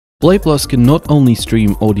Play Plus can not only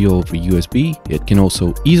stream audio over USB, it can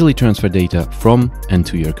also easily transfer data from and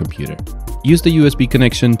to your computer. Use the USB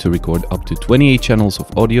connection to record up to 28 channels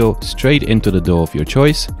of audio straight into the DAW of your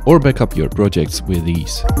choice, or back up your projects with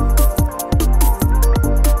ease.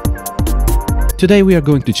 Today we are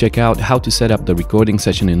going to check out how to set up the recording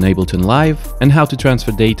session in Ableton Live and how to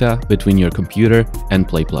transfer data between your computer and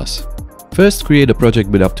Play Plus. First, create a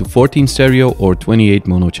project with up to 14 stereo or 28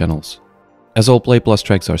 mono channels. As all Play Plus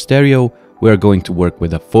tracks are stereo, we are going to work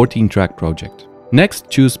with a 14-track project. Next,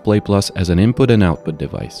 choose Play Plus as an input and output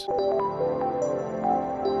device.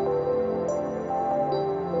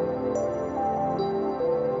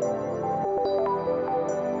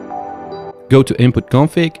 Go to Input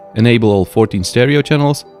Config, enable all 14 stereo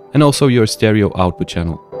channels and also your stereo output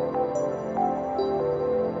channel.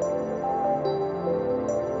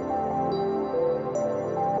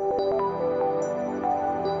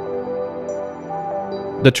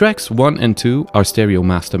 The tracks 1 and 2 are stereo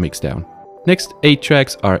master mixdown. Next 8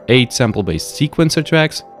 tracks are 8 sample-based sequencer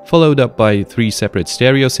tracks, followed up by 3 separate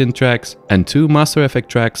stereo synth tracks and 2 master effect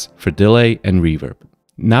tracks for delay and reverb.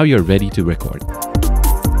 Now you're ready to record.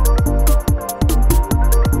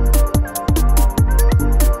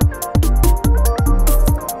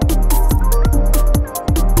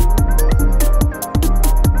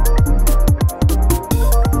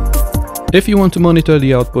 If you want to monitor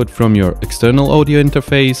the output from your external audio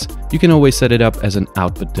interface, you can always set it up as an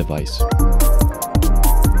output device.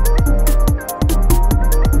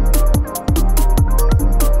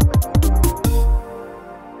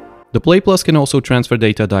 The Play Plus can also transfer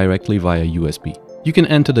data directly via USB. You can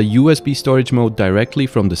enter the USB storage mode directly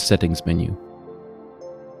from the settings menu.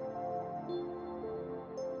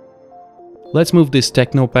 Let's move this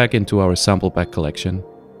techno pack into our sample pack collection.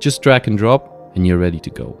 Just drag and drop and you're ready to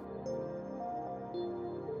go.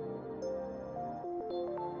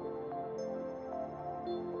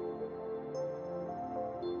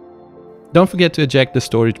 Don't forget to eject the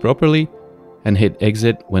storage properly and hit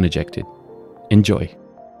exit when ejected. Enjoy!